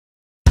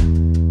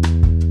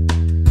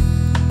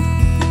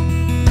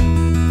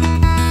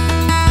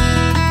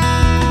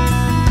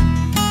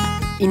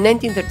In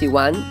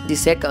 1931, the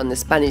Second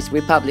Spanish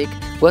Republic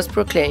was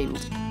proclaimed.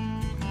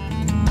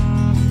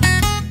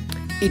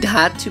 It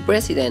had two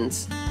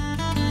presidents.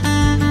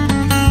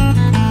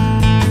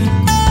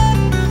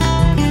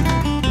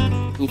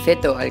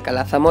 Niceto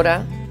Alcalá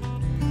Zamora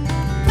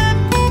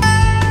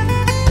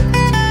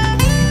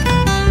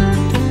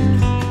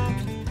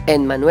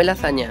and Manuel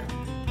Azaña.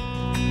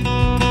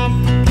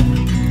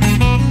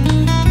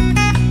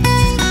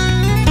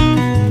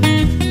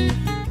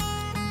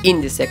 In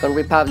the Second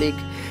Republic,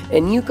 a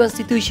new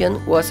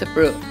constitution was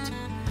approved,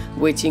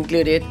 which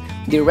included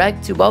the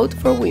right to vote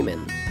for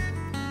women.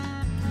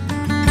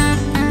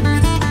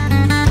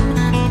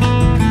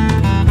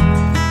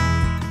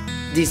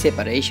 The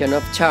separation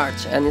of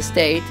church and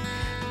state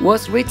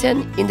was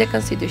written in the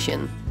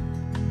constitution.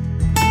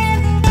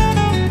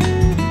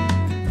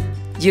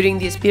 During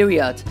this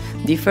period,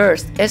 the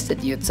first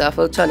statutes of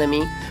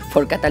autonomy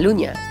for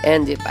Catalonia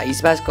and the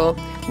País Vasco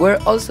were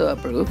also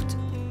approved.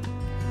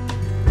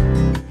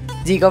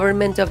 The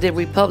government of the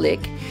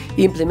Republic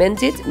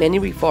implemented many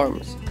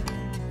reforms.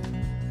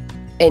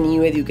 A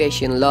new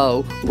education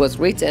law was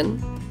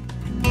written,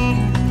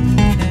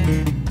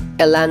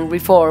 a land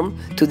reform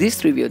to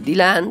distribute the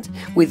land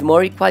with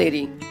more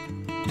equality,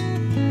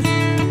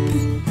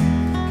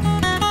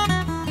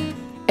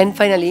 and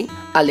finally,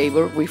 a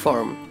labor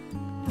reform.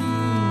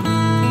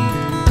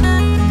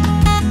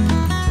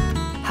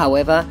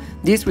 However,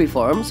 these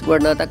reforms were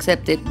not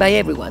accepted by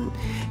everyone,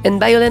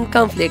 and violent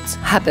conflicts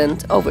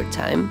happened over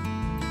time.